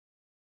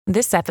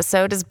This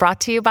episode is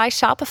brought to you by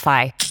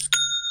Shopify.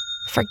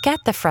 Forget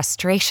the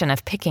frustration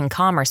of picking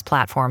commerce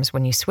platforms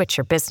when you switch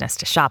your business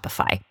to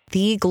Shopify,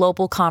 the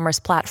global commerce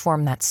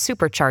platform that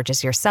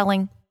supercharges your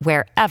selling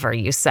wherever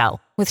you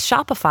sell. With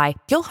Shopify,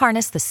 you'll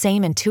harness the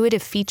same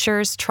intuitive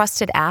features,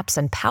 trusted apps,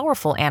 and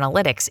powerful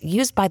analytics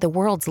used by the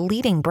world's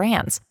leading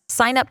brands.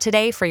 Sign up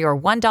today for your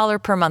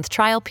 $1 per month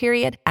trial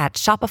period at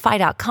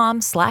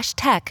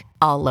shopify.com/tech,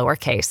 all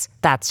lowercase.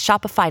 That's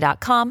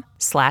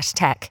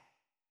shopify.com/tech.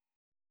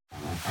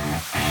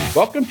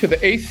 Welcome to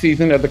the 8th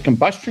season of the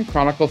Combustion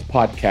Chronicles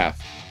podcast,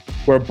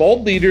 where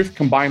bold leaders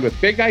combine with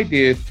big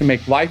ideas to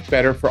make life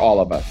better for all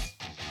of us.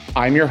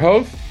 I'm your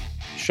host,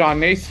 Sean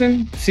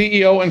Nason,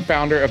 CEO and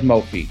founder of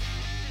Mofi.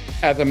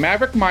 As a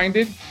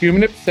maverick-minded,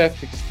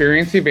 human-obsessed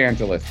experience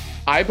evangelist,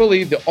 I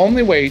believe the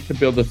only way to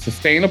build a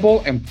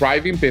sustainable and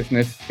thriving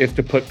business is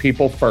to put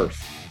people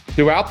first.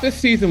 Throughout this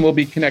season, we'll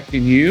be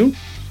connecting you,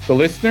 the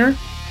listener,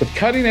 with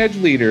cutting-edge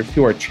leaders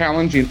who are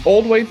challenging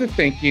old ways of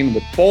thinking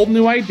with bold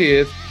new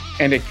ideas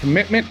and a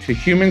commitment to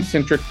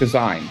human-centric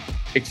design.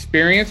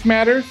 Experience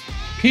matters,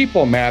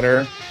 people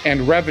matter,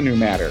 and revenue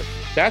matters.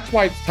 That's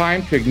why it's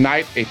time to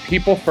ignite a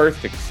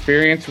people-first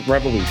experience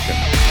revolution.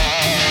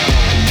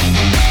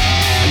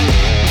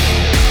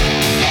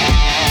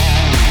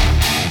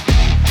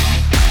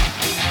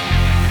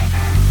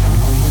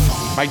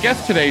 My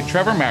guest today,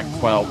 Trevor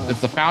Maxwell, is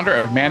the founder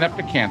of Man Up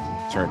to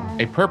Cancer,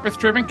 a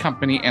purpose-driven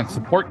company and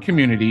support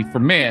community for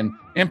men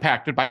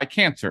impacted by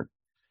cancer.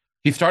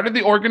 He started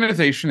the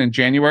organization in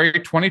January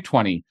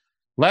 2020,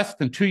 less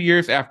than 2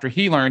 years after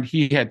he learned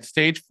he had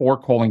stage 4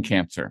 colon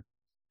cancer.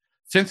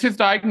 Since his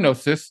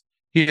diagnosis,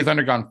 he has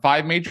undergone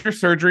 5 major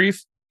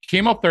surgeries,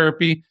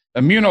 chemotherapy,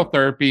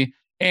 immunotherapy,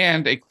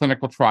 and a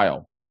clinical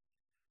trial.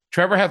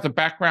 Trevor has a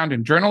background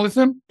in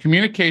journalism,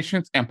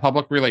 communications, and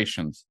public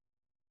relations.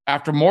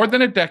 After more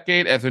than a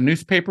decade as a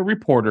newspaper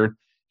reporter,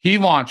 he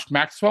launched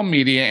Maxwell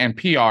Media and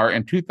PR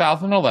in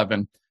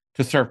 2011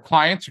 to serve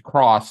clients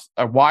across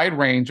a wide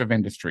range of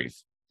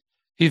industries.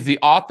 He's the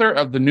author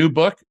of the new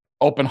book,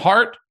 Open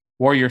Heart,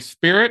 Warrior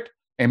Spirit,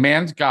 A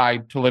Man's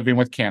Guide to Living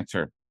with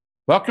Cancer.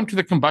 Welcome to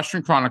the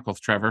Combustion Chronicles,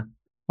 Trevor.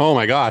 Oh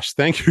my gosh.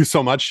 Thank you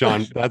so much,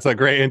 Sean. That's a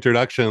great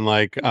introduction.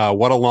 What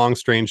a long,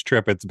 strange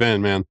trip it's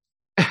been, man.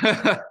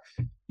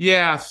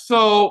 Yeah.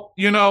 So,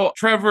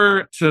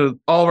 Trevor, to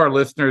all of our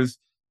listeners,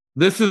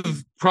 this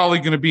is probably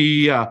going to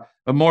be a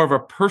more of a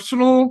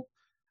personal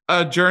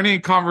journey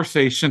and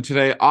conversation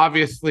today.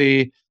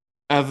 Obviously,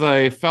 as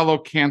a fellow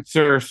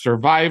cancer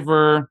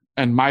survivor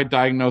and my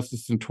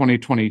diagnosis in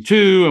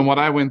 2022 and what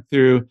I went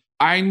through,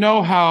 I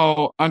know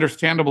how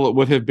understandable it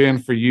would have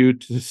been for you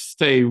to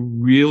stay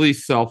really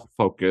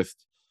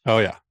self-focused. Oh,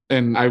 yeah.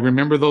 And I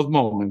remember those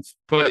moments.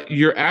 But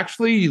you're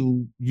actually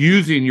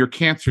using your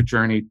cancer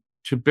journey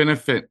to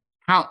benefit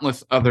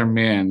countless other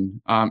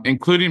men,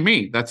 including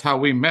me. That's how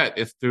we met,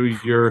 is through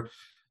your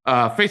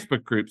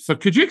Facebook group. So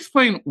could you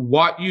explain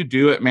what you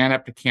do at Man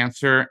Up to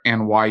Cancer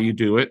and why you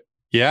do it?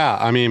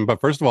 Yeah, but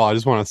first of all, I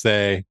just want to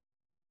say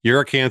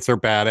you're a cancer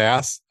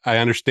badass. I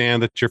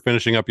understand that you're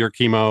finishing up your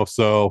chemo.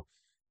 So,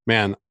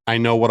 man, I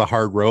know what a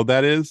hard road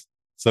that is.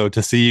 So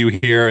to see you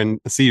here and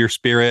see your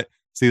spirit,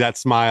 see that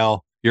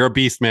smile, you're a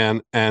beast,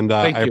 man. And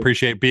I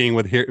appreciate being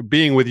with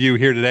you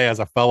here today as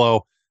a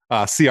fellow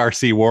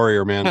CRC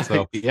warrior, man.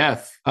 So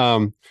yes.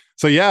 Man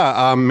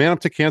Up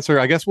to Cancer.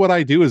 I guess what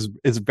I do is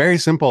very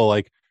simple.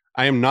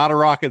 I am not a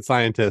rocket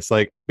scientist.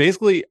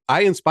 Basically,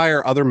 I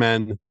inspire other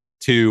men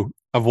to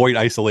avoid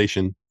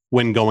isolation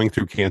when going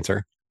through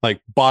cancer.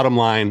 Bottom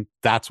line,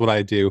 that's what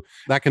I do.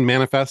 That can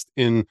manifest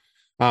in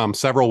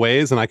several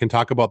ways, and I can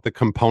talk about the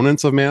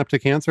components of Man Up to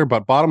Cancer.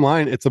 But bottom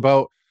line, it's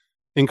about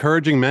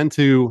encouraging men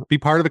to be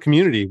part of a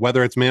community,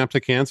 whether it's Man Up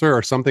to Cancer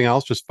or something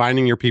else, just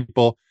finding your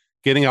people,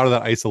 getting out of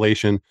that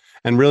isolation.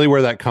 And really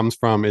where that comes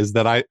from is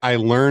that I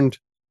learned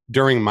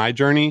during my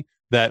journey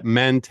that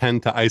men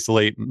tend to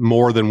isolate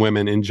more than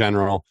women in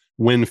general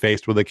when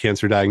faced with a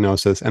cancer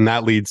diagnosis. And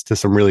that leads to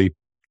some really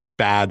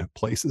bad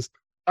places.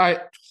 I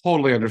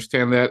totally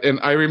understand that.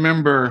 And I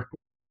remember,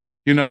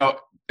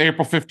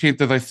 April 15th,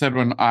 as I said,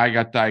 when I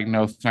got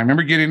diagnosed, I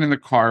remember getting in the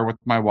car with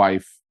my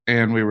wife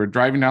and we were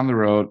driving down the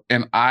road.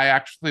 And I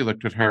actually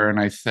looked at her and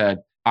I said,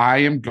 I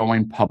am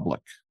going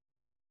public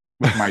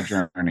with my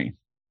journey.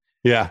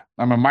 Yeah.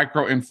 I'm a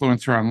micro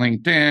influencer on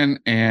LinkedIn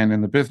and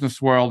in the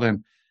business world.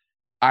 And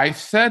I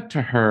said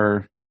to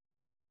her,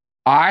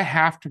 I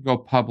have to go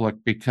public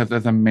because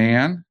as a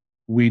man,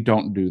 we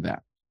don't do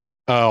that.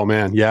 Oh,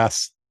 man.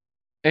 Yes.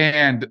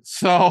 And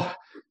so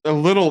a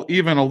little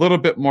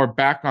bit more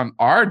back on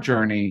our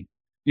journey,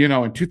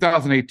 in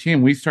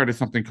 2018, we started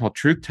something called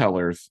Truth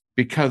Tellers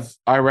because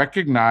I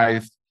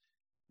recognized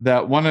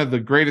that one of the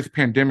greatest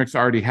pandemics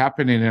already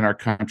happening in our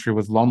country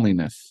was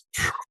loneliness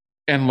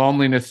and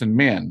loneliness in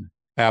men.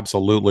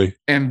 Absolutely.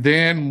 And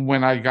then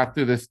when I got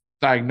through this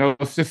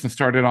diagnosis and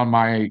started on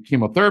my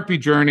chemotherapy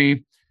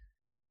journey,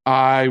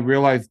 I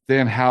realized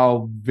then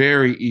how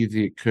very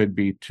easy it could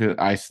be to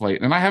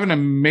isolate. And I have an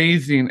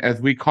amazing,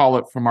 as we call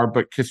it from our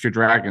book, Kiss Your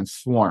Dragon,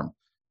 swarm.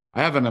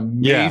 I have an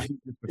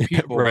amazing group of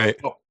people right.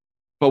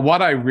 But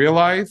what I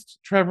realized,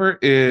 Trevor,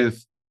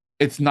 is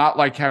it's not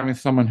like having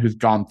someone who's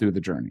gone through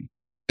the journey.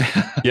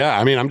 Yeah,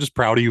 I mean, I'm just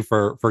proud of you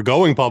for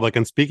going public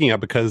and speaking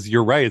up, because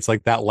you're right. It's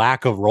like that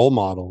lack of role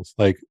models.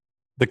 Like,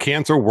 the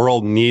cancer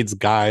world needs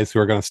guys who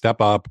are going to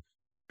step up,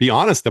 be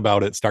honest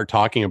about it, start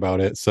talking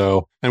about it.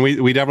 So, and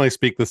we definitely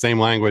speak the same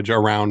language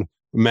around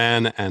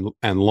men and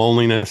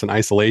loneliness and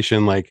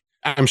isolation. Like,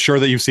 I'm sure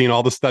that you've seen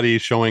all the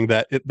studies showing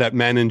that that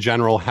men in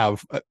general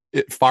have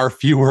far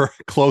fewer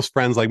close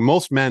friends. Like,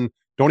 most men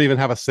don't even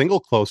have a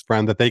single close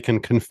friend that they can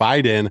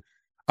confide in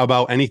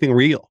about anything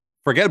real.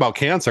 Forget about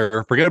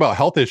cancer, forget about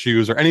health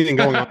issues or anything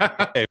going on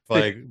in life.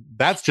 Like,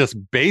 that's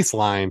just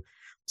baseline.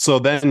 So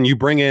then you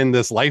bring in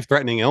this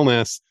life-threatening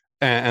illness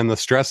and the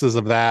stresses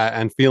of that,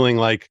 and feeling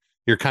like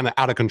you're kind of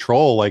out of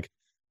control. Like,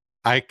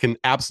 I can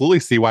absolutely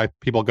see why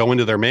people go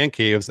into their man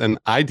caves. And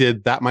I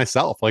did that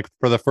myself. Like,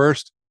 for the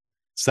first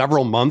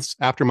several months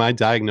after my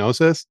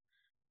diagnosis,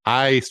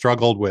 I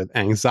struggled with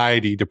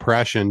anxiety,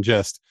 depression,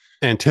 just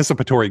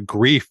anticipatory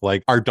grief.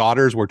 Like, our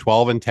daughters were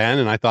 12 and 10,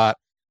 and I thought,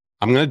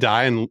 I'm going to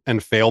die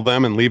and fail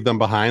them and leave them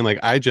behind. Like,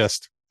 I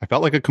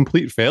felt like a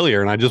complete failure,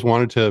 and I just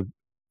wanted to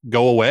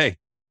go away.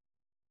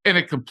 And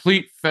a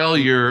complete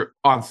failure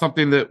on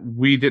something that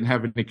we didn't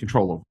have any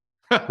control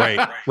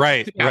over.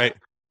 Right.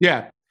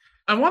 Yeah.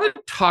 I want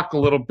to talk a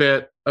little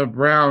bit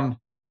around,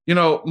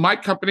 my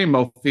company,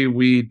 Mofi,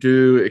 we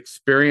do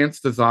experience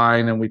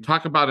design, and we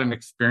talk about an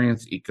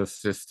experience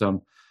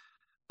ecosystem.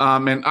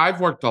 And I've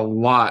worked a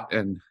lot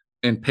in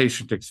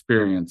patient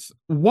experience.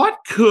 What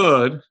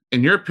could,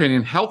 in your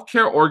opinion,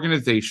 healthcare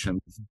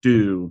organizations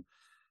do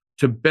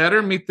to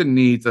better meet the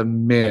needs of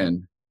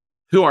men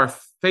who are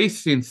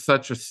facing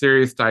such a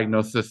serious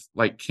diagnosis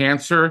like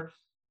cancer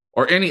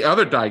or any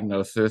other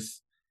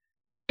diagnosis?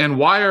 And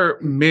why are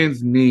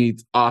men's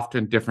needs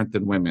often different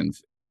than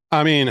women's?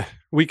 I mean,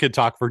 we could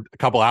talk for a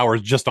couple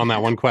hours just on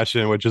that one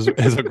question, which is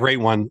a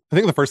great one. I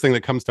think the first thing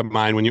that comes to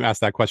mind when you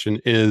ask that question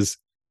is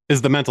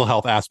the mental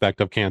health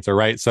aspect of cancer,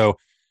 right? So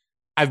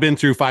I've been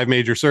through 5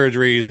 major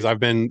surgeries. I've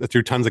been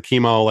through tons of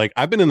chemo. Like,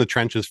 I've been in the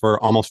trenches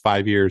for almost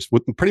 5 years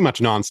with pretty much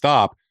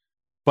nonstop.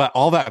 But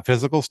all that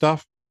physical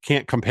stuff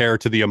can't compare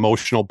to the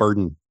emotional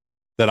burden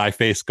that I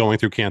face going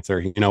through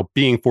cancer.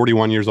 Being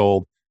 41 years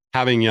old,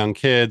 having young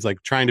kids,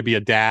 like trying to be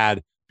a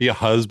dad, be a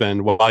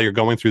husband while you're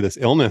going through this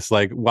illness,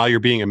 like while you're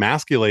being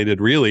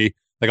emasculated, really,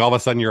 like all of a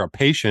sudden you're a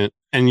patient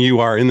and you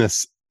are in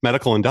this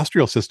medical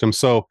industrial system.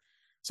 So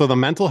the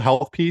mental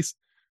health piece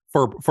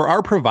for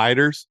our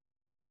providers,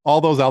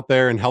 all those out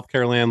there in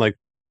healthcare land, like,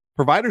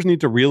 providers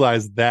need to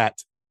realize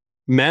that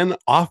men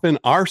often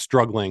are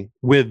struggling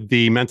with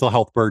the mental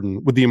health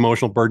burden, with the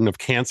emotional burden of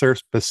cancer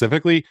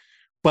specifically,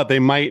 but they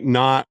might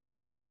not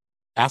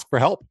ask for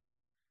help.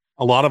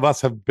 A lot of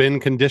us have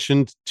been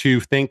conditioned to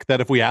think that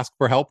if we ask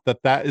for help,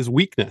 that is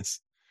weakness.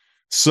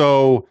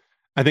 So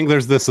I think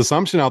there's this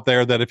assumption out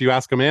there that if you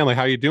ask a man, like,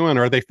 how you doing?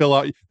 Or they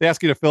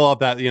ask you to fill out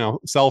that,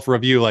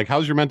 self-review, like,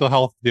 how's your mental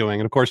health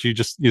doing? And of course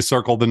you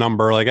circle the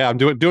number, like, yeah, I'm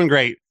doing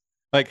great.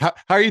 Like, how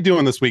are you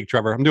doing this week,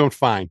 Trevor? I'm doing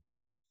fine.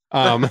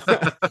 And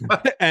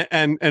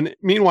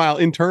meanwhile,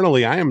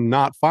 internally, I am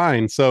not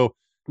fine. So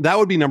that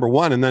would be number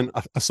one. And then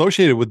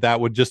associated with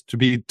that would just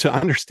to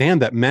understand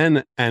that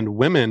men and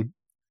women,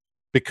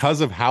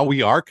 because of how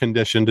we are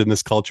conditioned in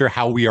this culture,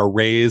 how we are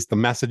raised, the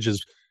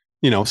messages,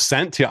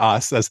 sent to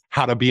us as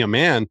how to be a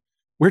man,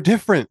 we're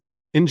different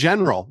in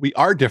general. We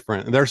are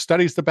different. And there are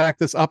studies to back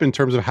this up in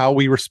terms of how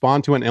we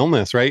respond to an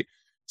illness, right?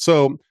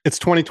 So it's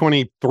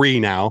 2023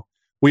 now.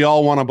 We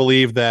all want to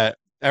believe that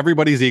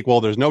everybody's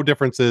equal. There's no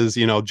differences.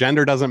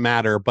 Gender doesn't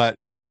matter, but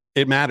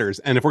it matters.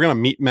 And if we're going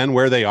to meet men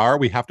where they are,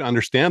 we have to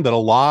understand that a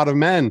lot of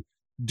men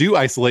do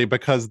isolate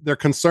because they're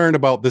concerned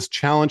about this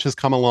challenge has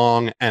come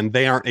along and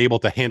they aren't able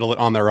to handle it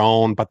on their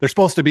own, but they're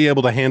supposed to be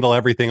able to handle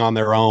everything on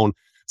their own.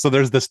 So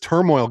there's this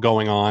turmoil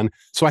going on.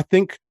 So I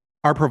think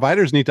our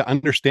providers need to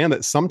understand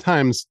that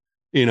sometimes,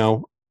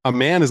 a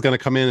man is going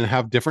to come in and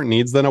have different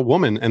needs than a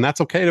woman. And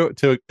that's okay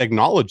to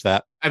acknowledge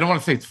that. I don't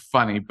want to say it's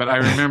funny, but I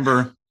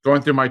remember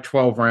going through my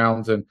 12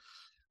 rounds and,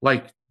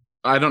 like,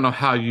 I don't know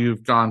how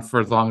you've gone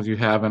for as long as you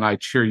have, and I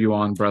cheer you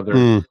on,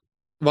 brother.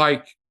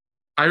 Like,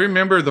 I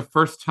remember the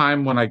first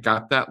time when I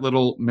got that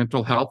little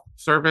mental health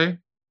survey, it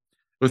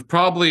was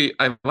probably,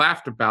 I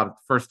laughed about it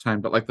the first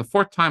time, but like the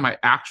fourth time I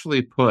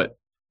actually put,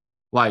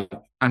 like,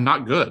 I'm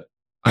not good.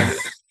 Right?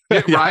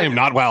 I am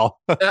not well.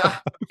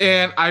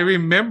 And I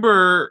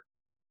remember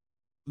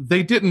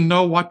they didn't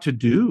know what to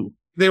do.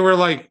 They were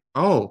like,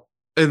 oh,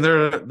 and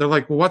they're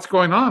like, well, what's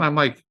going on? I'm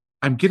like,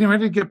 I'm getting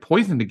ready to get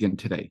poisoned again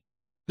today.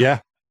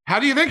 Yeah. How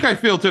do you think I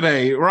feel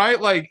today? Right?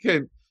 Like,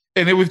 and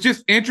it was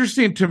just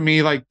interesting to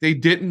me. Like, they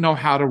didn't know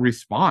how to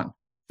respond.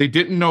 They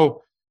didn't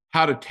know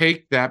how to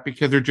take that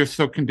because they're just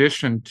so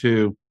conditioned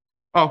to,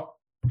 oh,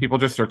 people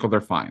just circle,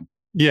 they're fine.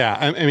 Yeah.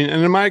 I mean,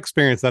 and in my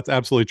experience, that's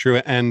absolutely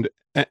true. And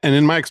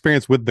in my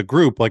experience with the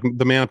group, like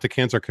the Man Up to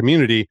Cancer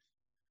community,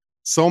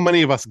 so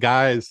many of us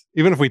guys,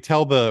 even if we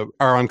tell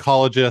our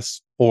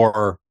oncologists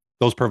or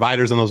those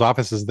providers in those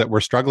offices that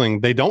we're struggling,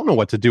 they don't know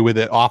what to do with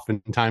it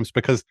oftentimes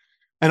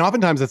and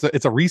oftentimes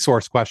it's a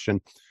resource question.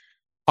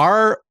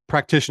 our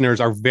practitioners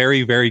are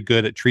very, very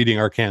good at treating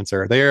our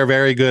cancer. They are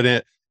very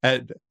good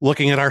at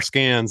looking at our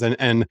scans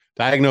and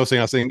diagnosing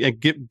us and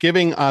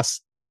giving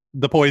us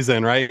the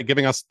poison, right?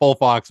 Giving us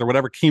Folfox or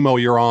whatever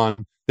chemo you're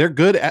on. They're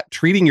good at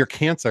treating your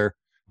cancer,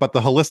 but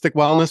the holistic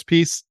wellness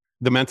piece,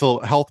 the mental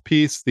health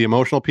piece, the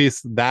emotional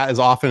piece, that is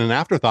often an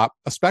afterthought,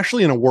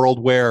 especially in a world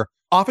where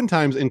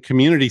oftentimes in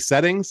community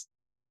settings,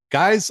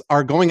 guys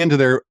are going into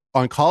their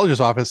oncologist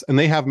office and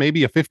they have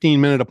maybe a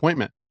 15-minute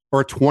appointment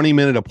or a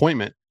 20-minute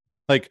appointment.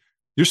 Like,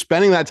 you're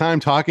spending that time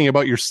talking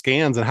about your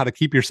scans and how to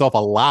keep yourself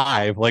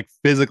alive, like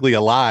physically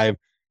alive.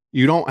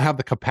 You don't have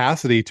the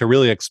capacity to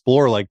really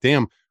explore, like,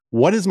 damn,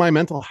 what is my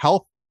mental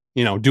health,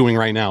 doing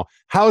right now?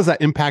 How is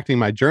that impacting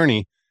my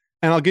journey?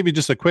 And I'll give you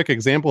just a quick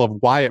example of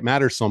why it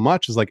matters so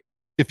much is like,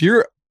 if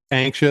you're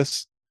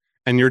anxious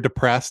and you're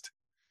depressed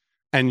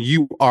and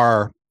you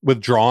are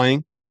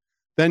withdrawing,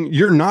 then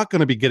you're not going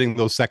to be getting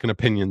those second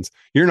opinions.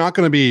 You're not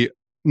going to be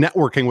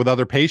networking with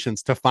other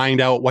patients to find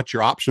out what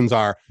your options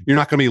are. You're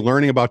not going to be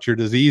learning about your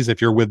disease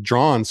if you're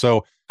withdrawn.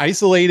 So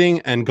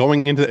isolating and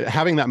going into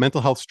having that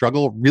mental health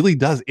struggle really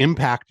does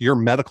impact your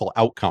medical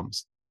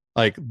outcomes.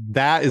 Like,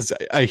 that is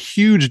a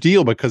huge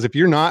deal, because if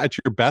you're not at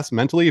your best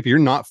mentally, if you're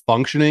not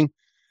functioning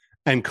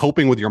and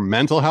coping with your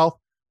mental health,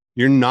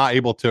 you're not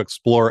able to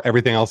explore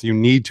everything else you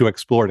need to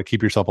explore to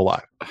keep yourself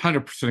alive.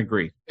 100%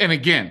 agree. And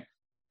again,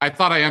 I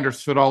thought I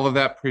understood all of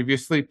that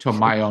previously till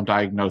my own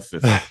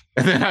diagnosis.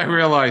 And then I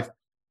realized,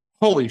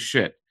 holy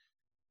shit,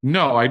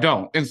 no, I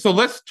don't. And so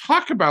let's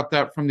talk about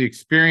that from the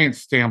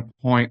experience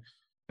standpoint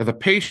of the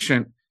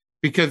patient,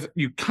 because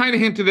you kind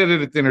of hinted at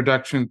it at the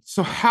introduction.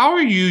 So how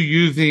are you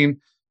using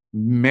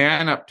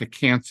Man Up to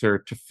Cancer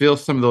to fill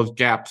some of those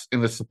gaps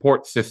in the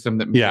support system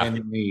that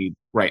men need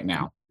right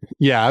now?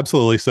 Yeah,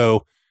 absolutely.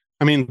 So,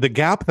 I mean, the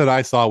gap that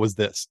I saw was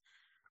this.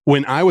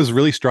 When I was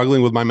really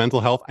struggling with my mental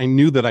health, I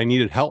knew that I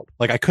needed help.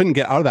 Like, I couldn't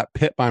get out of that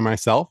pit by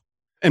myself.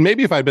 And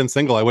maybe if I'd been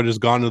single, I would have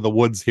just gone to the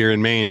woods here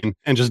in Maine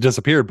and just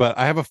disappeared. But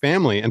I have a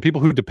family and people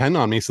who depend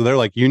on me. So they're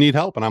like, you need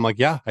help. And I'm like,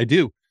 yeah, I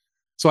do.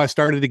 So I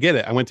started to get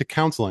it. I went to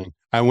counseling.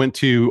 I went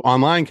to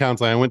online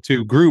counseling. I went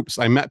to groups.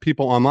 I met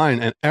people online.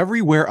 And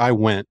everywhere I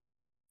went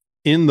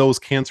in those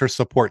cancer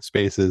support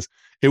spaces,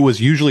 it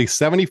was usually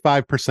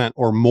 75%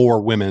 or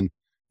more women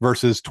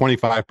versus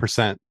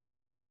 25%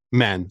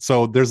 men.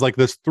 So there's like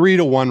this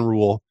 3-to-1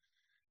 rule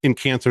in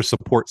cancer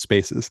support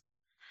spaces.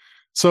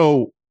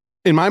 So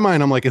in my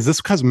mind, I'm like, is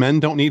this because men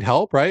don't need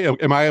help, right?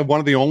 Am I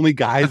one of the only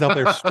guys out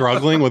there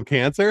struggling with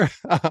cancer?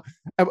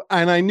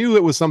 And I knew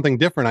it was something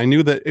different. I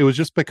knew that it was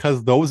just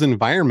because those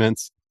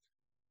environments,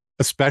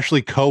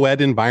 especially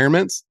co-ed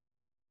environments,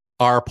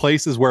 are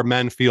places where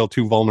men feel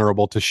too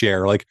vulnerable to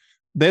share. Like,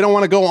 they don't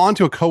want to go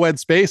onto a co-ed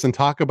space and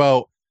talk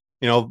about,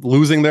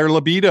 losing their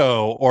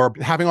libido or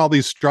having all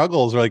these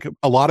struggles. Or like,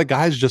 a lot of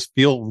guys just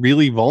feel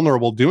really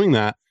vulnerable doing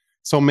that.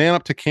 So Man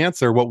Up to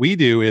Cancer, what we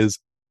do is,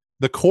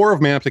 the core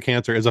of Man Up to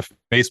Cancer is a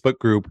Facebook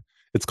group.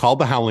 It's called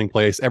The Howling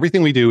Place.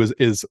 Everything we do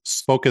is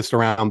focused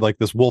around like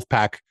this wolf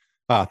pack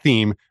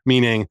theme,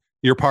 meaning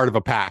you're part of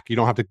a pack. You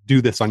don't have to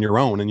do this on your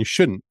own, and you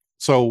shouldn't.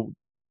 So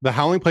the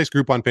Howling Place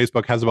group on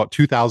Facebook has about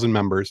 2,000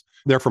 members.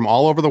 They're from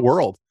all over the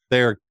world.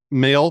 They're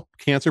male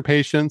cancer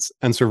patients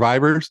and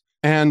survivors.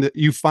 And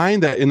you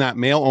find that in that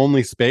male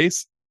only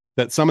space,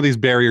 that some of these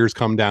barriers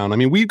come down. I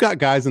mean, we've got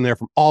guys in there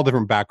from all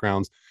different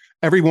backgrounds,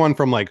 everyone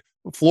from like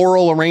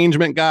floral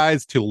arrangement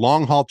guys to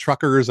long haul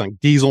truckers and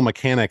diesel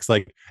mechanics.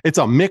 Like, it's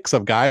a mix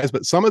of guys,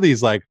 but some of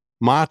these like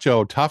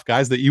macho tough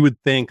guys that you would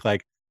think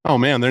like, oh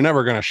man, they're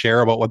never going to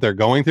share about what they're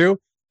going through.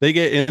 They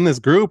get in this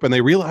group and they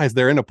realize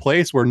they're in a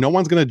place where no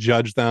one's going to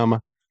judge them.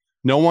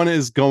 No one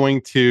is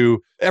going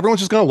to,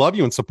 everyone's just going to love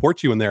you and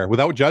support you in there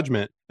without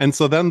judgment. And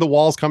so then the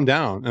walls come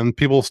down and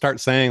people start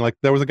saying, like,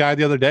 there was a guy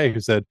the other day who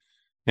said,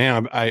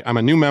 man, I'm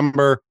a new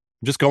member,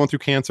 I'm just going through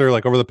cancer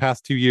like over the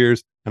past 2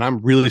 years. And I'm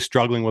really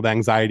struggling with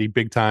anxiety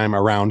big time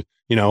around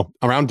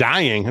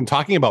dying and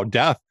talking about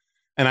death.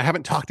 And I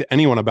haven't talked to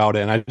anyone about it.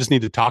 And I just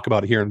need to talk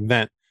about it here and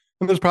vent.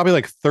 And there's probably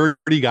like 30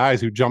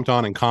 guys who jumped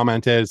on and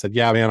commented, said,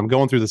 yeah, man, I'm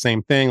going through the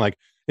same thing. Like,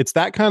 it's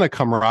that kind of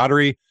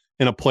camaraderie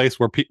in a place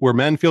where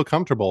men feel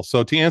comfortable.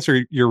 So to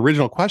answer your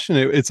original question,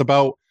 it's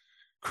about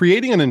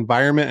creating an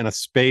environment and a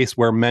space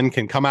where men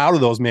can come out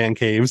of those man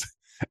caves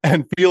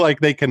and feel like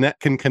they can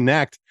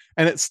connect.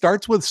 And it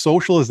starts with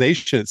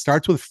socialization. It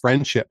starts with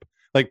friendship.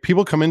 Like,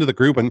 people come into the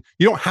group and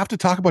you don't have to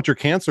talk about your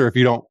cancer if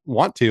you don't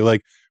want to.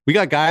 Like, we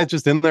got guys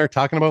just in there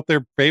talking about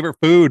their favorite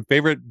food,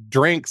 favorite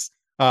drinks,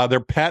 their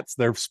pets,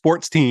 their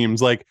sports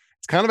teams. Like,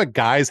 it's kind of a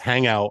guys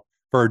hangout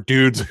for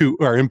dudes who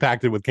are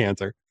impacted with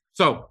cancer.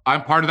 So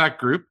I'm part of that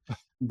group.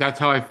 That's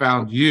how I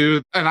found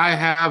you. And I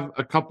have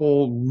a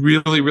couple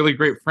really, really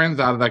great friends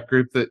out of that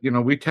group that,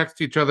 we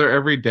text each other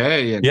every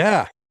day. And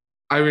yeah,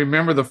 I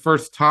remember the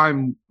first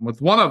time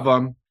with one of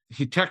them,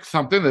 he texted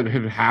something that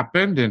had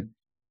happened and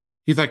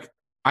he's like,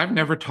 I've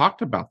never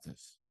talked about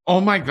this.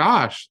 Oh my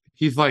gosh.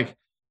 He's like,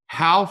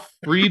 how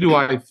free do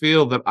I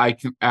feel that I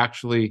can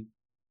actually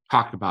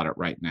talk about it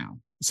right now?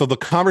 So the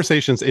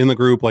conversations in the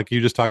group, like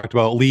you just talked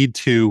about, lead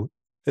to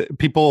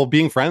people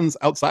being friends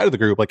outside of the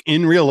group, like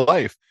in real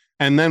life.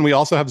 And then we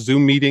also have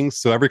Zoom meetings.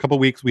 So every couple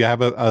of weeks we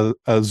have a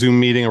Zoom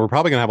meeting, and we're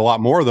probably going to have a lot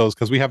more of those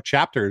because we have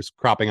chapters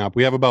cropping up.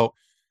 We have about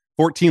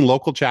 14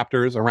 local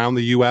chapters around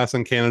the US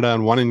and Canada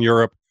and one in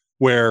Europe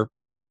where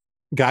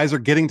guys are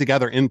getting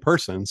together in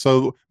person.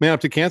 So Man Up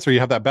to Cancer, you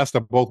have that best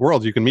of both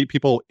worlds. You can meet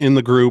people in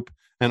the group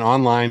and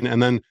online.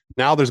 And then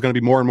now there's going to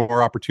be more and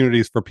more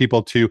opportunities for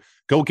people to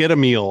go get a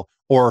meal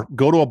or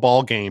go to a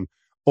ball game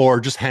or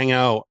just hang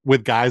out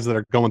with guys that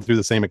are going through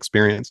the same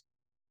experience.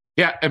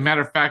 Yeah, as a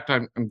matter of fact,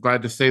 I'm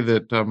glad to say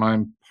that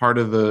I'm part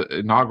of the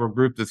inaugural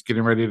group that's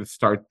getting ready to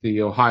start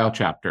the Ohio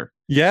chapter.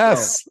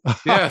 Yes. So,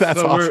 yeah, that's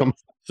awesome.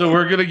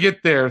 We're going to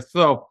get there.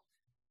 So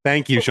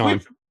thank you,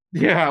 Sean.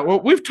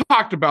 We've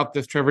talked about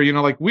this, Trevor.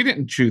 Like we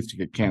didn't choose to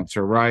get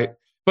cancer, right?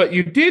 But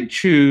you did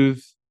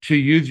choose to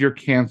use your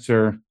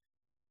cancer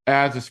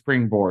as a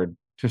springboard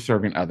to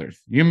serving others.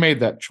 You made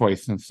that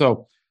choice. And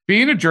so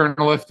being a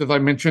journalist, as I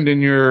mentioned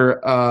in your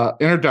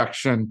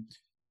introduction,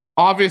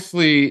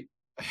 obviously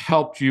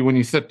helped you when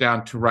you sit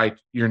down to write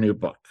your new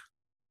book.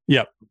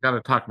 Yep. We've got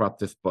to talk about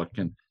this book.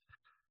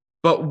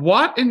 But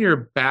what in your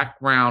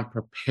background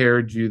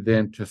prepared you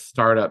then to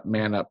start up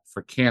Man Up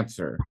for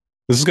Cancer?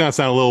 This is going to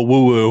sound a little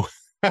woo-woo.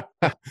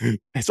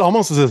 It's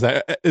almost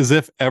as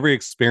if every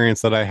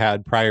experience that I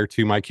had prior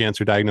to my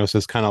cancer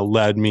diagnosis kind of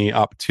led me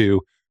up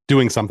to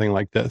doing something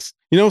like this.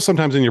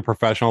 Sometimes in your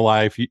professional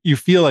life, you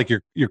feel like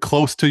you're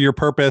close to your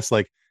purpose,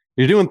 like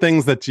you're doing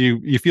things that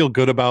you feel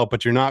good about,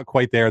 but you're not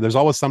quite there. There's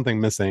always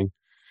something missing.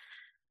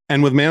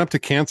 And with Man Up to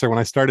Cancer, when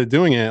I started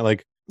doing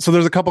it, so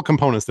there's a couple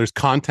components. There's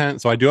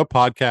content. So I do a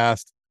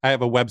podcast, I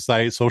have a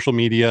website, social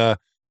media,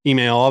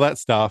 email, all that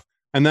stuff.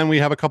 And then we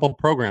have a couple of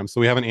programs. So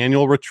we have an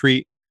annual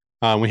retreat.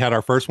 We had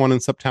our first one in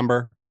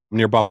September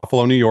near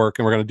Buffalo, New York,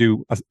 and we're going to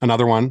do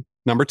another one,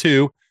 number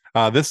 2,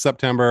 this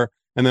September.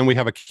 And then we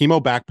have a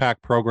chemo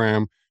backpack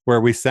program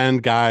where we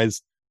send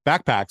guys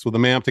backpacks with the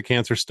Man Up to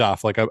Cancer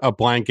stuff, like a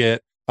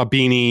blanket, a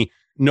beanie,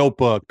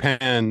 notebook,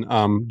 pen,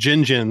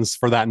 gin-gins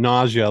for that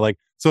nausea.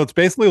 So it's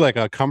basically like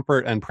a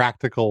comfort and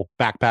practical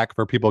backpack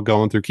for people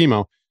going through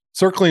chemo.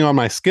 Circling on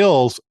my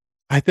skills,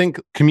 I think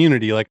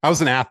community. I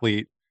was an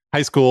athlete,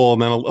 high school,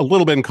 and then a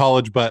little bit in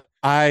college, but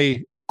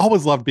I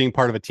always loved being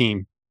part of a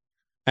team.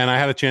 And I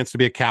had a chance to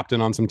be a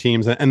captain on some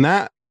teams. And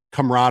that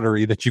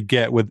camaraderie that you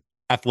get with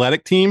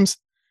athletic teams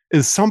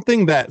is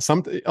something that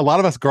a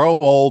lot of us grow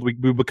old.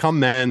 We become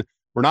men.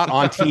 We're not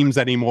on teams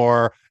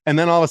anymore. And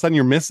then all of a sudden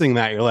you're missing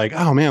that. You're like,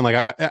 oh man,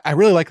 I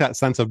really like that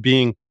sense of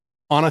being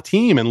on a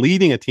team and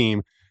leading a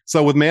team.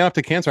 So with Man Up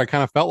to Cancer, I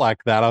kind of felt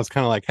like that. I was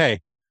kind of like,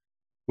 hey,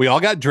 we all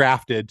got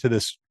drafted to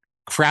this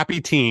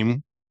crappy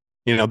team,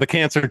 the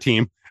cancer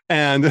team.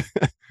 And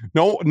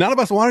none of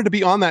us wanted to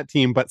be on that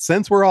team. But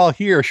since we're all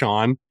here,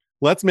 Sean,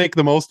 let's make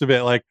the most of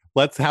it.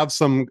 Let's have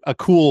a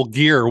cool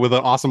gear with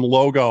an awesome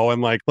logo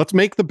and let's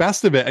make the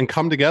best of it and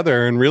come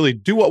together and really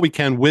do what we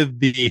can with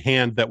the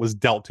hand that was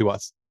dealt to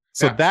us.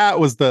 So that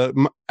was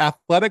the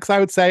athletics, I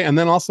would say. And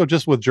then also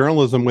just with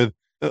journalism, with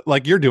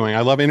like you're doing,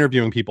 I love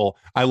interviewing people.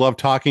 I love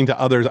talking to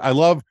others. I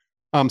love,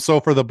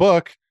 so for the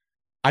book,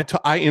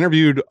 I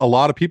interviewed a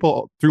lot of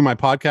people through my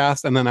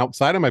podcast and then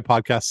outside of my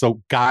podcast.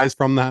 So guys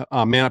from the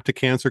Man Up to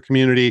Cancer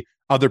community,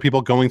 other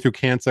people going through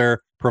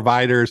cancer,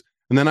 providers.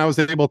 And then I was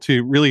able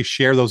to really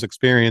share those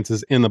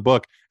experiences in the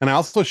book. And I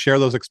also share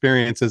those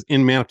experiences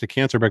in Man Up to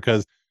Cancer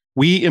because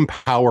we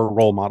empower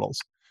role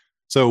models.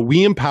 So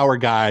we empower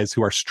guys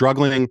who are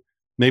struggling.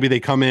 Maybe they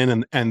come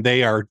in and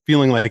they are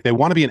feeling like they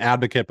want to be an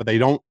advocate, but they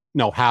don't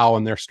know how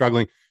and they're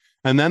struggling.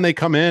 And then they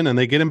come in and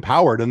they get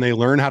empowered and they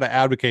learn how to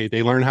advocate.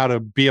 They learn how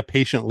to be a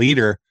patient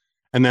leader.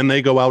 And then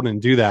they go out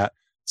and do that.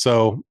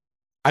 So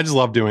I just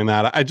love doing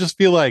that. I just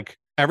feel like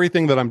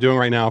everything that I'm doing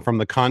right now, from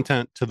the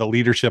content to the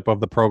leadership of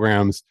the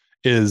programs,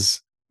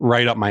 is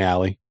right up my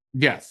alley.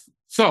 Yes.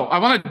 So I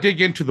want to dig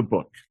into the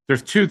book.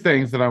 There's 2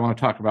 things that I want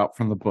to talk about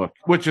from the book,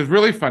 which is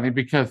really funny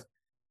because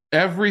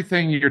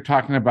everything you're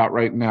talking about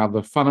right now,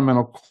 the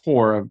fundamental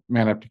core of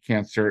Man Up to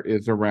Cancer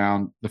is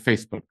around the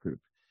Facebook group.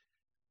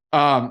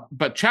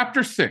 But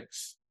chapter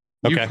 6,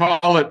 you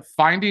call it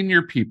Finding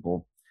Your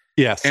People.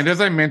 Yes. And as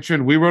I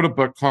mentioned, we wrote a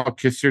book called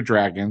Kiss Your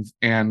Dragons,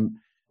 and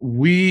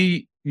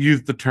we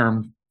use the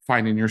term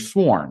Finding Your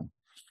Swarm.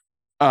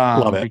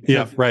 Love it.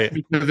 Yeah, right.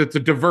 Because it's a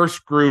diverse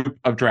group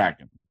of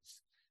dragons,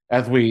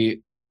 as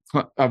we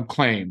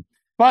claim.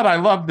 But I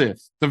love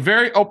this. The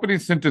very opening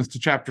sentence to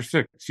chapter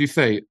 6, you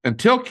say,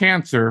 until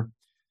cancer,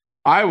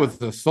 I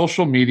was a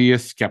social media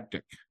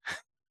skeptic.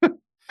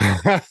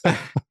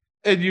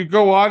 And you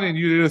go on and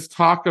you just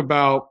talk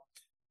about,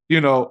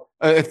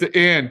 at the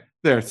end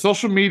there,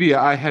 social media,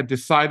 I had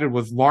decided,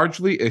 was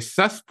largely a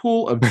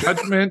cesspool of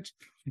judgment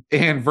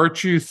and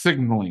virtue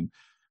signaling.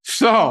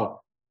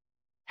 So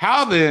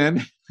how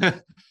then,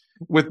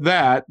 with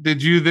that,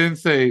 did you then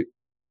say,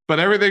 but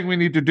everything we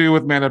need to do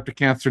with Man Up to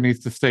Cancer needs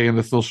to stay in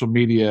the social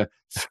media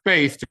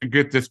space to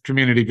get this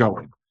community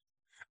going?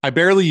 I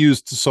barely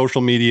used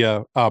social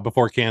media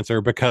before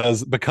cancer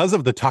because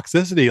of the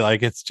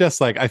toxicity. It's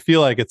just I feel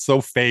like it's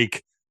so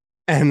fake.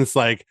 And it's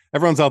like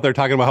everyone's out there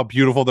talking about how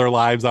beautiful their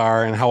lives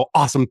are and how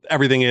awesome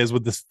everything is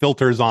with this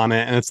filters on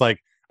it. And it's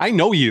like, I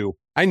know you.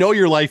 I know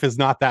your life is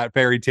not that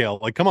fairy tale.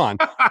 Like, come on.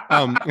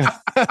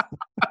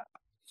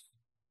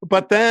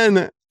 But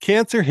then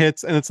cancer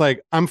hits, and it's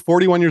like, I'm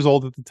 41 years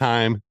old at the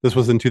time. This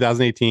was in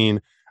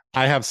 2018.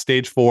 I have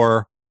stage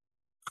 4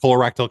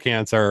 colorectal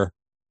cancer.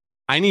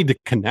 I need to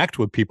connect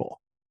with people.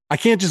 I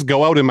can't just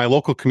go out in my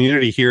local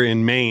community here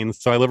in Maine.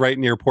 So I live right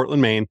near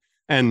Portland, Maine.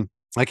 And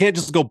I can't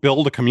just go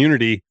build a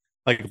community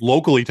like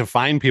locally to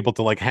find people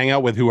to like hang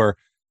out with who are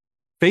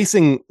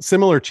facing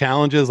similar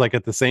challenges, like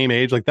at the same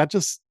age. Like that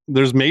just,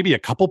 there's maybe a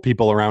couple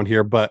people around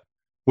here, but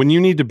when you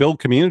need to build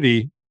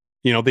community,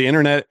 you know, the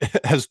internet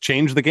has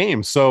changed the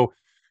game. So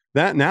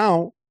that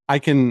now I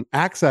can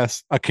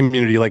access a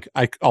community. Like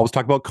I always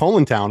talk about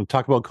Colon Town,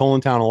 talk about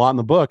Colon Town a lot in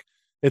the book.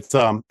 It's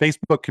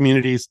Facebook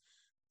communities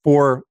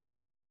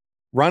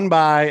run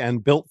by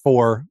and built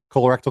for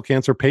colorectal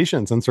cancer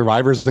patients and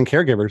survivors and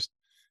caregivers.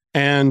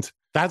 And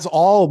that's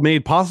all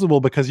made possible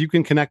because you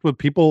can connect with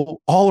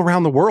people all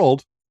around the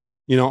world,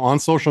 you know, on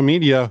social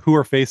media who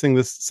are facing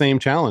this same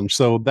challenge.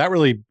 So that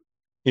really,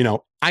 you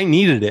know, I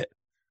needed it.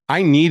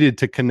 I needed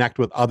to connect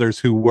with others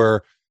who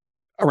were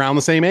around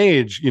the same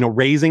age, you know,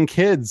 raising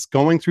kids,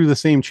 going through the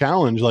same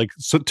challenge, like,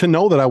 so to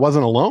know that I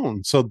wasn't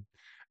alone. So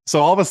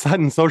all of a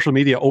sudden social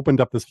media opened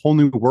up this whole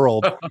new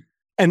world.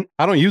 And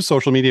I don't use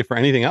social media for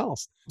anything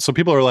else. So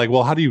people are like,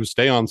 well, how do you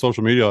stay on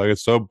social media? Like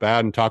it's so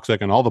bad and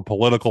toxic and all the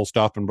political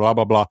stuff and blah,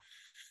 blah, blah.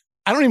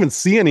 I don't even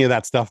see any of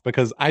that stuff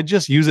because I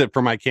just use it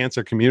for my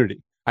cancer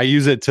community. I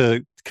use it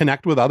to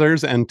connect with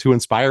others and to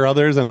inspire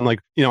others. And like,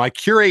 you know, I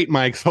curate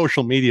my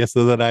social media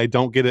so that I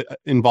don't get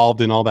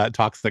involved in all that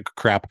toxic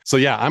crap. So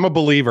yeah, I'm a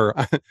believer.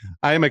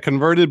 I am a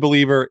converted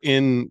believer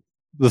in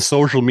the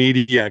social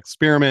media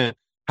experiment.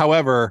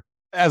 However,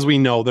 as we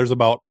know, there's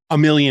about a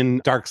million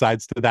dark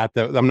sides to that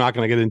I'm not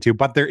going to get into,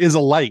 but there is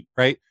a light,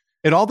 right?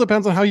 It all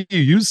depends on how you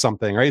use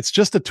something, right? It's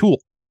just a tool.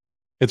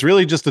 It's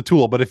really just a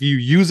tool. But if you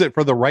use it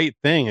for the right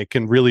thing, it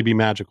can really be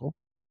magical.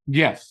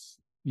 Yes,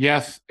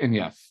 yes, and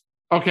yes.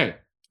 Okay.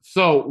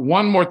 So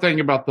one more thing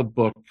about the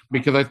book,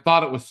 because I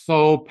thought it was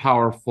so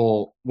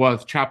powerful,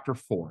 was chapter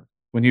 4,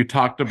 when you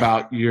talked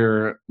about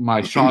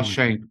my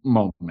Shawshank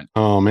moment.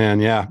 Oh man.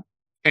 Yeah.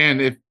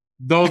 And if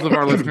those of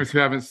our listeners who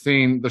haven't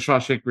seen the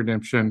Shawshank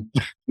Redemption,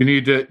 you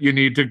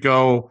need to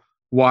go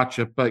watch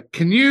it. But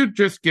can you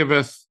just give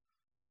us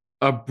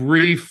a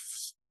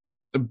brief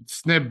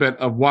snippet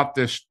of what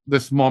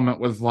this moment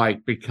was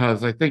like?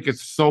 Because I think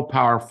it's so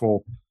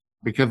powerful,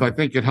 because I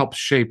think it helps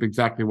shape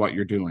exactly what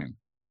you're doing.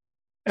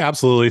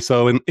 Absolutely.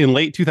 So in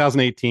late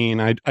 2018,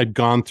 I'd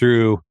gone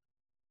through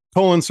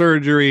colon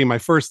surgery, my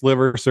first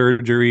liver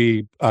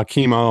surgery,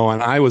 chemo,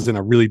 and I was in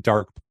a really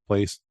dark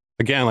place.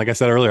 Again, like I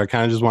said earlier, I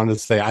kind of just wanted to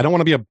say, I don't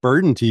want to be a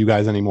burden to you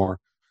guys anymore.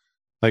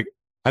 Like,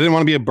 I didn't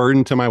want to be a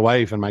burden to my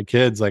wife and my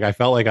kids. Like, I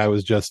felt like I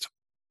was just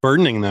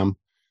burdening them.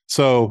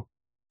 So,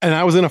 and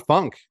I was in a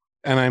funk,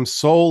 and I'm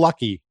so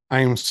lucky.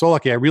 I am so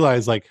lucky. I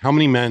realized like how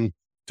many men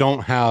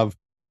don't have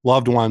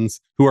loved ones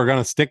who are going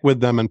to stick with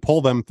them and pull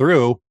them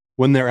through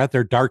when they're at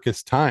their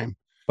darkest time.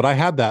 But I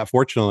had that,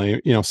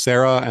 fortunately. You know,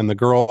 Sarah and the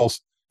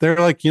girls, they're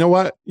like, you know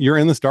what? You're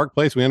in this dark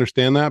place. We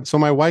understand that. So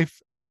my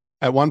wife,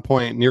 at one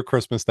point near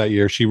Christmas that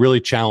year, she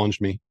really challenged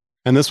me.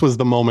 And this was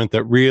the moment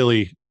that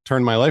really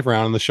turned my life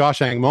around. And the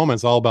Shawshank moment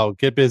is all about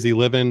get busy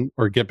living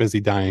or get busy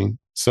dying.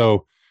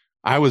 So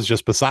I was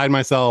just beside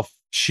myself.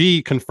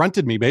 She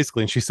confronted me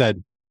basically, and she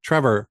said,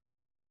 Trevor,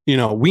 you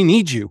know, we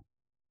need you.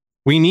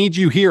 We need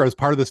you here as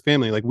part of this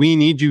family. Like, we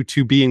need you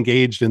to be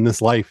engaged in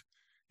this life.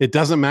 It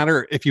doesn't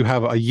matter if you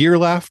have a year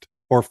left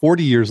or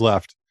 40 years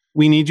left.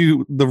 We need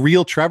you, the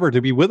real Trevor,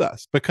 to be with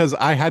us, because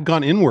I had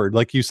gone inward.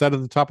 Like you said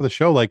at the top of the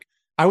show, like,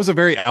 I was a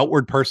very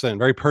outward person,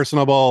 very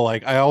personable.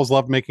 Like, I always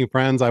loved making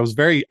friends. I was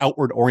very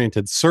outward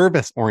oriented,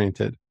 service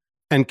oriented.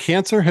 And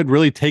cancer had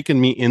really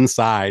taken me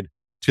inside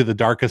to the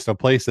darkest of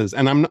places.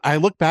 And I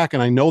look back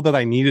and I know that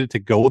I needed to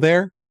go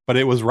there, but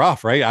it was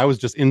rough, right? I was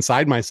just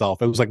inside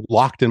myself. It was like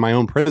locked in my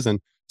own prison.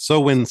 So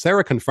when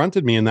Sarah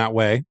confronted me in that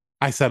way,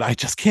 I said, I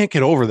just can't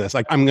get over this.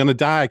 Like, I'm going to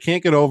die. I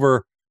can't get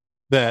over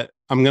that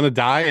I'm going to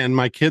die, and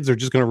my kids are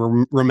just going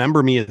to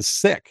remember me as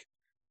sick.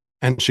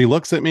 And she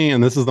looks at me,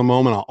 and this is the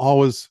moment I'll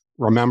always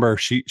remember.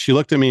 She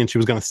looked at me and she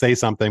was going to say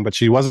something, but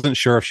she wasn't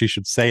sure if she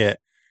should say it.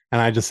 And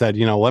I just said,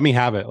 you know, let me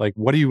have it. Like,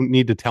 what do you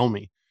need to tell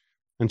me?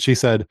 And she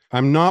said,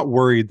 I'm not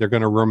worried they're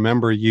going to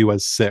remember you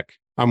as sick.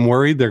 I'm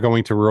worried they're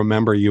going to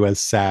remember you as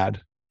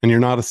sad. And you're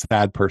not a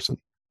sad person.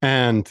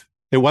 And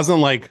it wasn't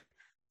like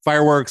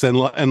fireworks and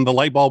the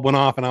light bulb went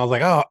off and I was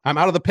like, oh, I'm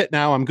out of the pit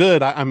now. I'm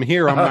good. I'm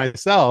here. I'm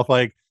myself.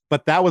 Like,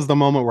 but that was the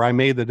moment where I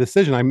made the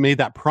decision. I made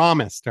that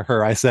promise to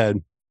her. I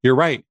said, you're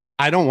right.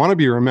 I don't want to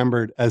be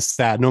remembered as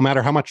sad, no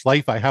matter how much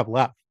life I have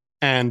left.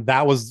 And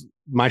that was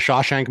my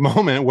Shawshank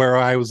moment where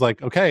I was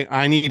like, okay,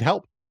 I need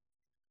help.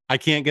 I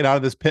can't get out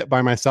of this pit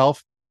by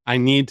myself. I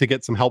need to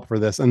get some help for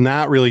this. And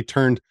that really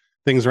turned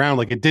things around.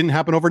 Like, it didn't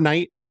happen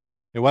overnight.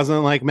 It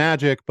wasn't like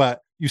magic,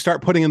 but you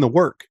start putting in the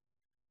work,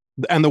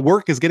 and the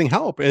work is getting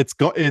help.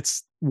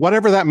 It's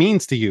whatever that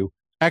means to you.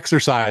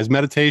 exercise,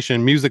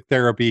 meditation, music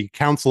therapy,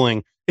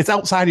 counseling. It's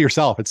outside of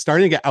yourself. It's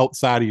starting to get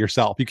outside of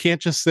yourself. You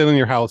can't just sit in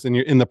your house and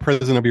you're in the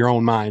prison of your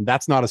own mind.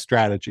 That's not a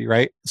strategy,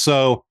 right?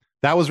 So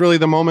that was really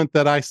the moment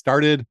that I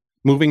started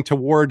moving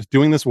toward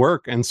doing this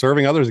work and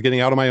serving others, getting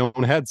out of my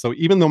own head. So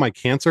even though my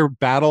cancer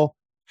battle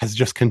has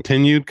just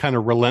continued kind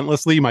of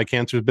relentlessly, my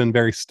cancer has been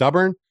very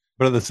stubborn,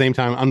 but at the same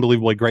time,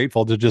 unbelievably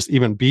grateful to just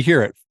even be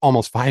here at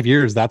almost 5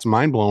 years. That's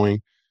mind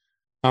blowing.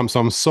 So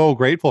I'm so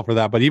grateful for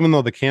that. But even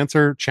though the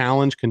cancer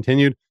challenge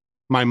continued,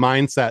 my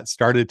mindset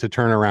started to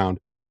turn around.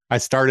 I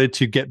started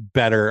to get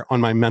better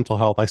on my mental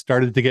health. I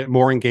started to get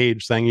more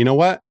engaged, saying, you know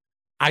what?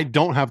 I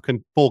don't have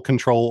full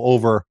control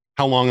over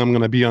how long I'm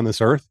going to be on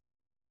this earth,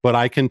 but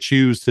I can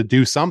choose to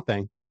do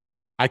something.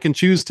 I can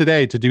choose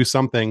today to do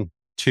something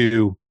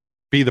to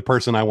be the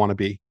person I want to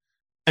be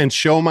and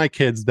show my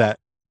kids that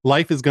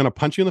life is going to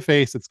punch you in the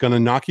face. It's going to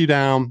knock you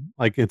down.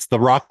 Like it's the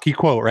Rocky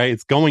quote, right?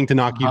 It's going to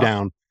knock you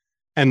down.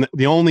 And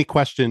the only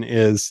question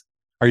is,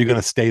 are you going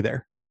to stay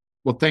there?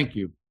 Well, thank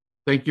you.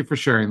 Thank you for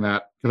sharing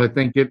that, because I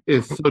think it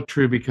is so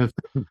true.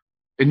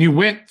 And you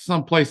went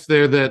someplace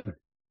there that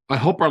I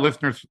hope our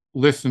listeners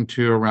listen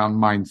to around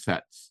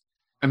mindsets.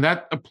 And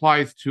that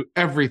applies to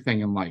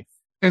everything in life.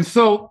 And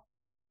so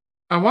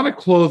I want to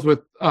close with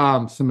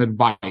some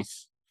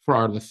advice for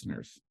our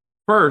listeners.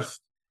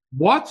 First,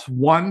 what's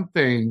one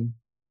thing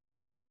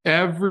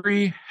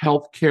every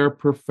healthcare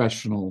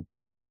professional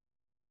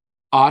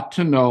ought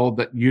to know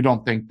that you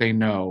don't think they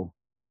know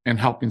in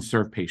helping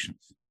serve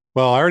patients?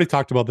 Well, I already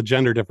talked about the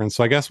gender difference.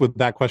 So I guess with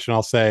that question,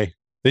 I'll say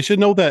they should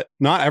know that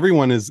not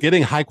everyone is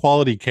getting high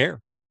quality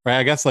care, right?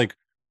 I guess like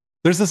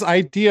there's this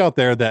idea out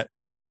there that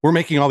we're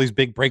making all these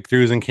big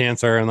breakthroughs in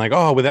cancer and like,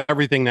 oh, with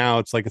everything now,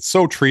 it's like, it's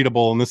so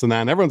treatable and this and that.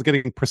 And everyone's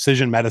getting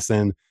precision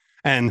medicine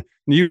and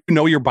you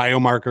know your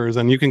biomarkers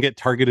and you can get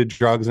targeted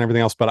drugs and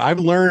everything else. But I've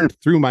learned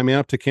through my Man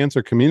Up to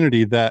Cancer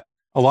community that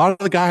a lot of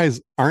the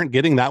guys aren't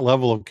getting that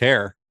level of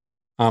care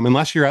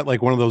unless you're at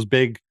like one of those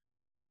big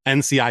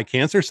NCI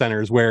cancer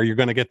centers where you're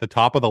going to get the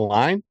top of the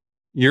line.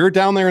 You're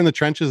down there in the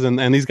trenches and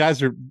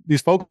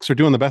these folks are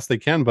doing the best they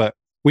can, but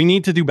we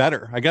need to do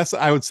better. I guess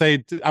I would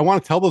say, I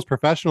want to tell those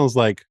professionals,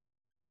 like,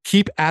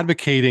 keep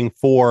advocating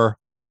for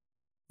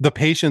the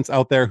patients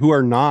out there who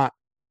are not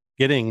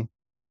getting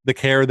the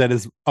care that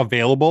is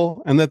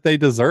available and that they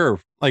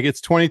deserve. Like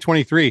it's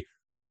 2023.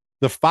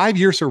 The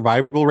 5-year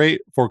survival rate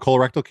for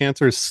colorectal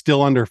cancer is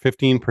still under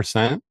 15%.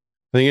 I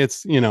think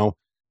it's,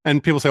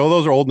 and people say, oh,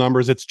 those are old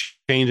numbers. It's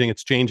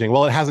changing.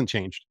 Well, it hasn't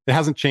changed. It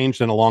hasn't changed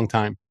in a long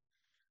time.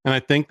 And I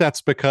think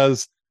that's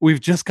because we've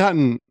just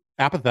gotten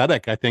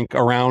apathetic, I think,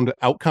 around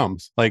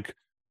outcomes. Like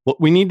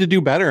we need to do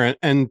better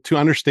and to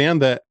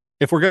understand that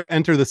if we're going to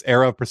enter this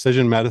era of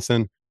precision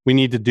medicine, we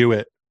need to do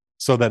it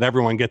so that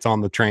everyone gets on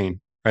the train,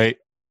 right?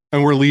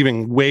 And we're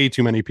leaving way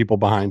too many people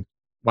behind.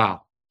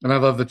 Wow. And I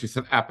love that you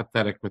said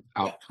apathetic with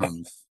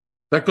outcomes.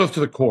 That goes to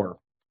the core.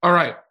 All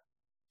right.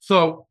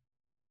 So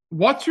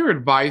what's your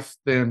advice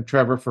then,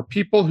 Trevor, for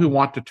people who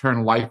want to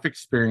turn life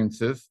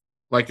experiences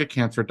like a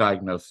cancer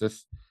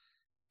diagnosis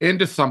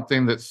into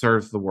something that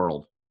serves the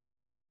world?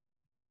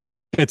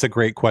 It's a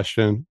great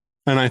question.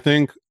 And I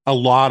think a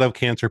lot of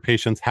cancer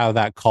patients have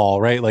that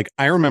call, right? Like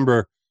I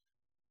remember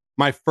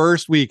my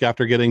first week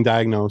after getting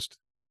diagnosed,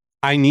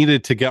 I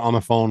needed to get on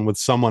the phone with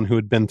someone who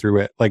had been through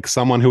it, like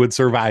someone who had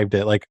survived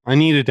it. Like I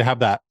needed to have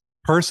that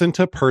person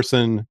to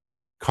person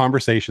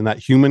conversation, that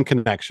human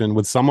connection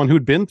with someone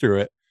who'd been through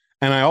it.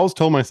 And I always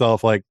told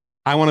myself, like,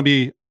 I want to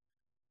be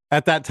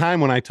at that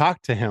time when I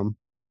talked to him,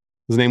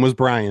 his name was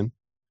Brian.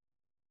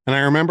 And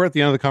I remember at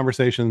the end of the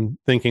conversation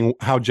thinking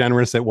how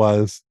generous it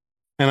was.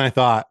 And I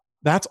thought,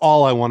 that's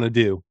all I want to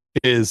do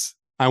is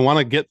I want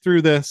to get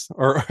through this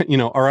or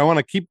I want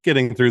to keep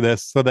getting through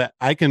this so that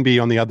I can be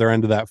on the other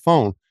end of that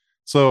phone.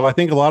 So I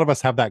think a lot of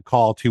us have that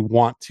call to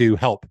want to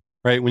help,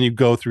 right? When you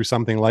go through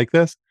something like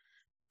this.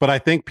 But I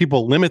think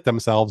people limit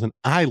themselves, and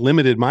I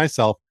limited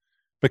myself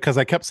because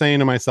I kept saying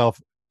to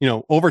myself,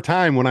 over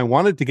time when I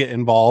wanted to get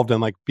involved and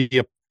like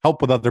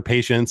help with other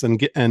patients and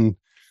get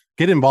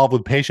involved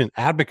with patient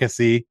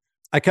advocacy,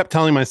 I kept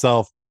telling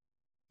myself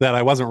that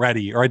I wasn't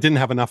ready or I didn't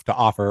have enough to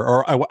offer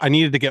or I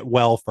needed to get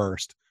well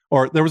first.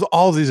 Or there was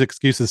all these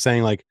excuses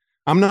saying like,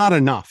 I'm not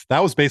enough.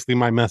 That was basically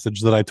my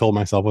message that I told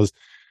myself was,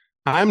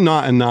 I'm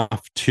not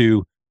enough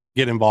to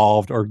get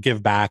involved or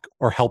give back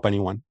or help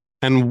anyone.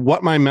 And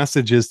what my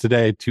message is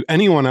today to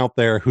anyone out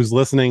there who's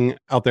listening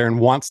out there and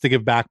wants to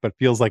give back, but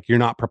feels like you're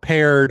not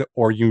prepared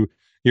or you're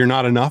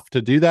not enough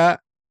to do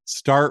that,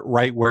 start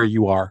right where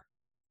you are.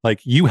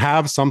 Like you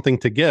have something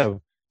to give,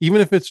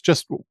 even if it's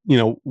just,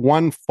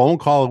 one phone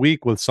call a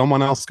week with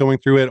someone else going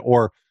through it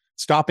or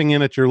stopping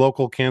in at your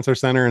local cancer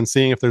center and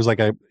seeing if there's like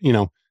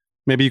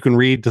maybe you can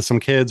read to some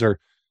kids or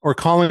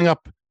calling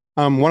up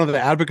one of the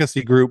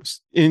advocacy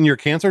groups in your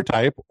cancer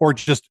type or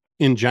just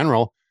in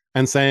general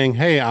and saying,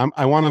 hey,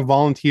 I want to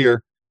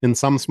volunteer in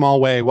some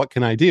small way. What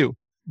can I do?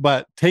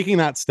 But taking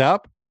that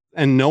step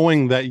and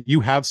knowing that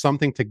you have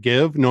something to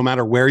give, no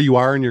matter where you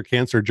are in your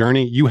cancer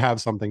journey, you have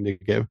something to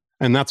give.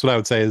 And that's what I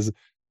would say is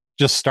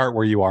just start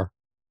where you are.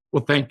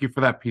 Well, thank you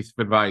for that piece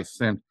of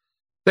advice. And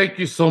thank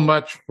you so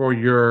much for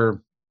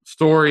your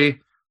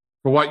story,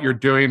 for what you're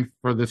doing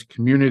for this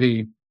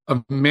community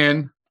of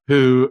men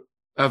who,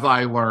 as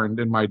I learned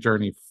in my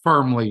journey,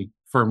 firmly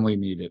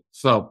need it.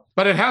 So,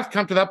 but it has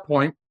come to that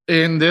point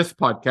in this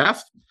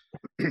podcast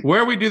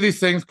where we do these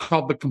things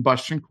called the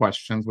combustion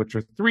questions, which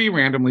are 3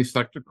 randomly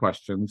selected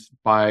questions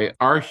by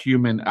our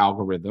human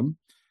algorithm.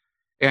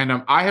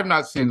 And I have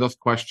not seen those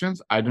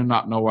questions. I do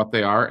not know what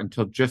they are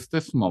until just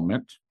this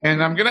moment.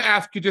 And I'm going to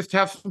ask you just to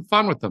have some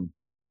fun with them.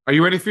 Are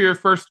you ready for your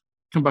first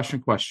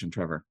combustion question,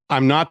 Trevor?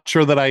 I'm not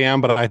sure that I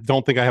am, but I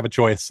don't think I have a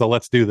choice. So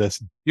let's do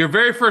this. Your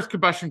very first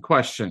combustion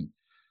question.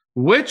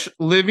 Which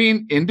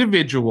living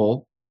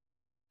individual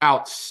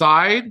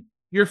outside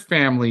your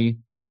family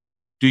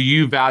do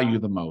you value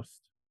the most?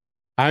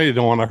 I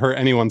don't want to hurt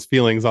anyone's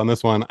feelings on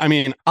this one. I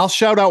mean, I'll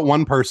shout out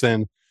one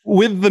person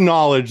with the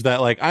knowledge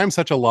that like I'm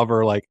such a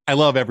lover, like I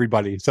love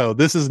everybody. So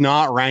this is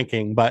not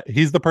ranking, but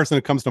he's the person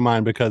who comes to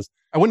mind because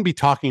I wouldn't be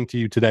talking to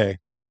you today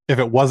if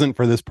it wasn't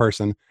for this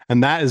person.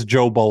 And that is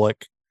Joe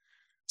Bullock.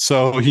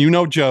 So you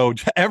know Joe,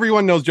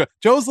 everyone knows Joe.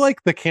 Joe's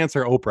like the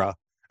cancer Oprah.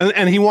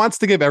 And he wants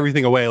to give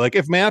everything away. Like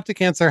if Man Up to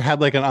Cancer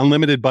had like an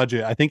unlimited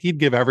budget, I think he'd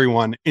give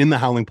everyone in the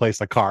Howling Place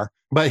a car.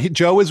 But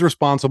Joe is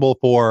responsible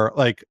for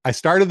like, I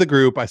started the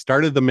group, I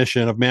started the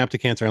mission of Man Up to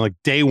Cancer, and like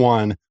day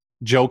 1,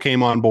 Joe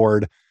came on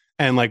board.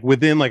 And like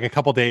within like a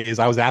couple days,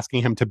 I was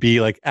asking him to be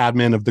like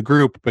admin of the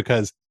group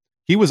because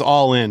he was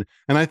all in.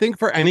 And I think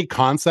for any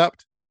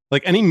concept,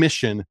 like any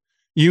mission,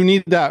 you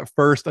need that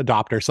first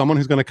adopter, someone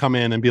who's going to come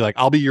in and be like,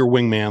 I'll be your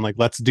wingman. Like,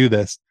 let's do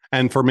this.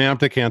 And for Man Up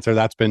to Cancer,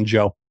 that's been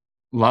Joe.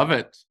 Love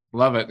it.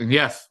 Love it. And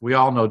yes, we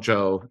all know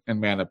Joe and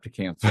Man Up to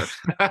Cancer.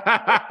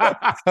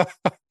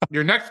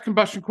 Your next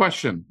combustion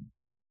question.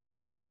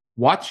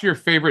 What's your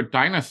favorite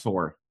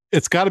dinosaur?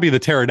 It's got to be the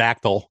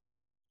pterodactyl.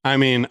 I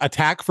mean,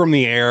 attack from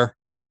the air.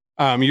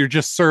 You're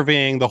just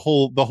surveying the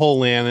whole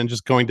land and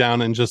just going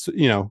down and just,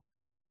 you know,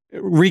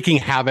 wreaking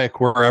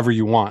havoc wherever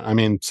you want. I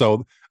mean,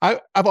 so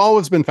I've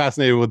always been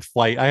fascinated with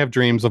flight. I have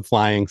dreams of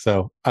flying,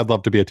 so I'd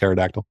love to be a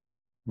pterodactyl.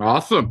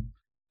 Awesome.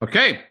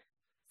 Okay.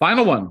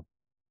 Final one.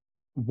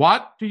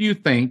 What do you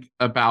think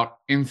about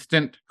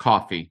instant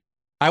coffee?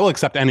 I will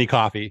accept any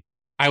coffee.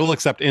 I will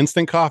accept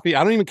instant coffee.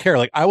 I don't even care.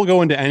 Like I will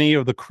go into any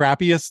of the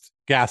crappiest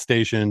gas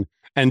station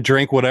and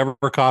drink whatever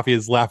coffee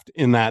is left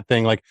in that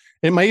thing. Like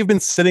it might have been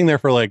sitting there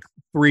for like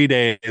 3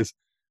 days.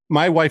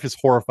 My wife is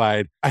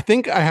horrified. I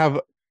think I have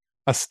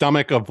a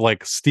stomach of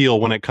like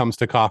steel when it comes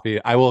to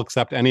coffee. I will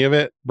accept any of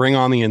it. Bring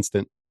on the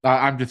instant.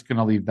 I'm just going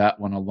to leave that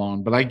one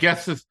alone. But I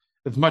guess as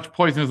much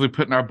poison as we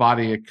put in our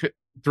body,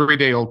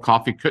 3-day-old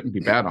coffee couldn't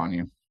be bad on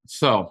you.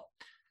 So,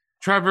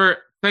 Trevor,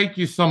 thank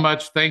you so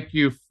much. Thank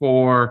you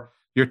for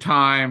your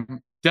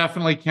time.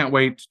 Definitely can't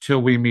wait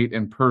till we meet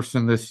in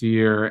person this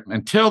year.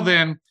 Until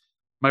then,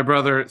 my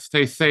brother,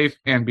 stay safe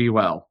and be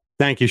well.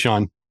 Thank you,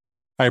 Sean.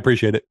 I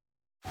appreciate it.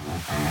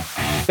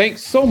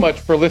 Thanks so much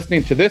for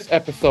listening to this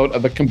episode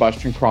of the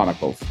Combustion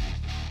Chronicles.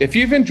 If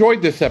you've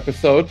enjoyed this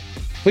episode,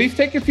 please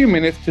take a few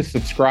minutes to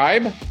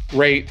subscribe,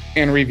 rate,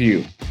 and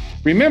review.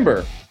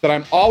 Remember that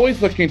I'm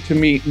always looking to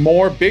meet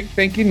more big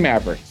thinking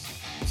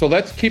mavericks. So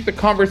let's keep the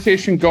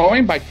conversation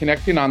going by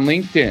connecting on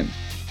LinkedIn.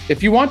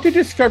 If you want to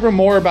discover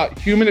more about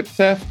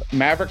human-obsessed,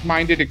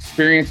 maverick-minded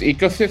experience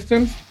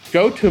ecosystems,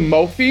 go to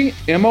mofi,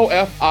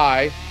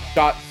 mofi.co,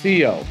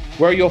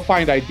 where you'll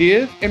find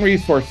ideas and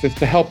resources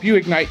to help you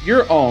ignite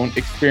your own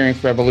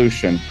experience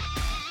revolution.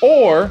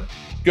 Or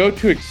go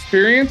to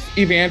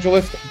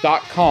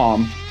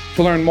experienceevangelist.com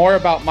to learn more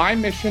about my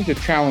mission to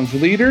challenge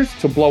leaders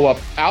to blow up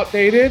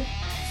outdated,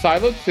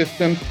 siloed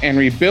systems and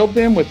rebuild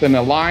them with an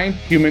aligned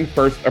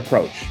human-first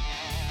approach.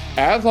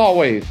 As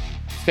always,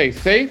 stay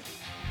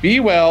safe, be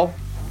well,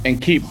 and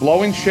keep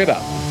blowing shit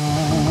up.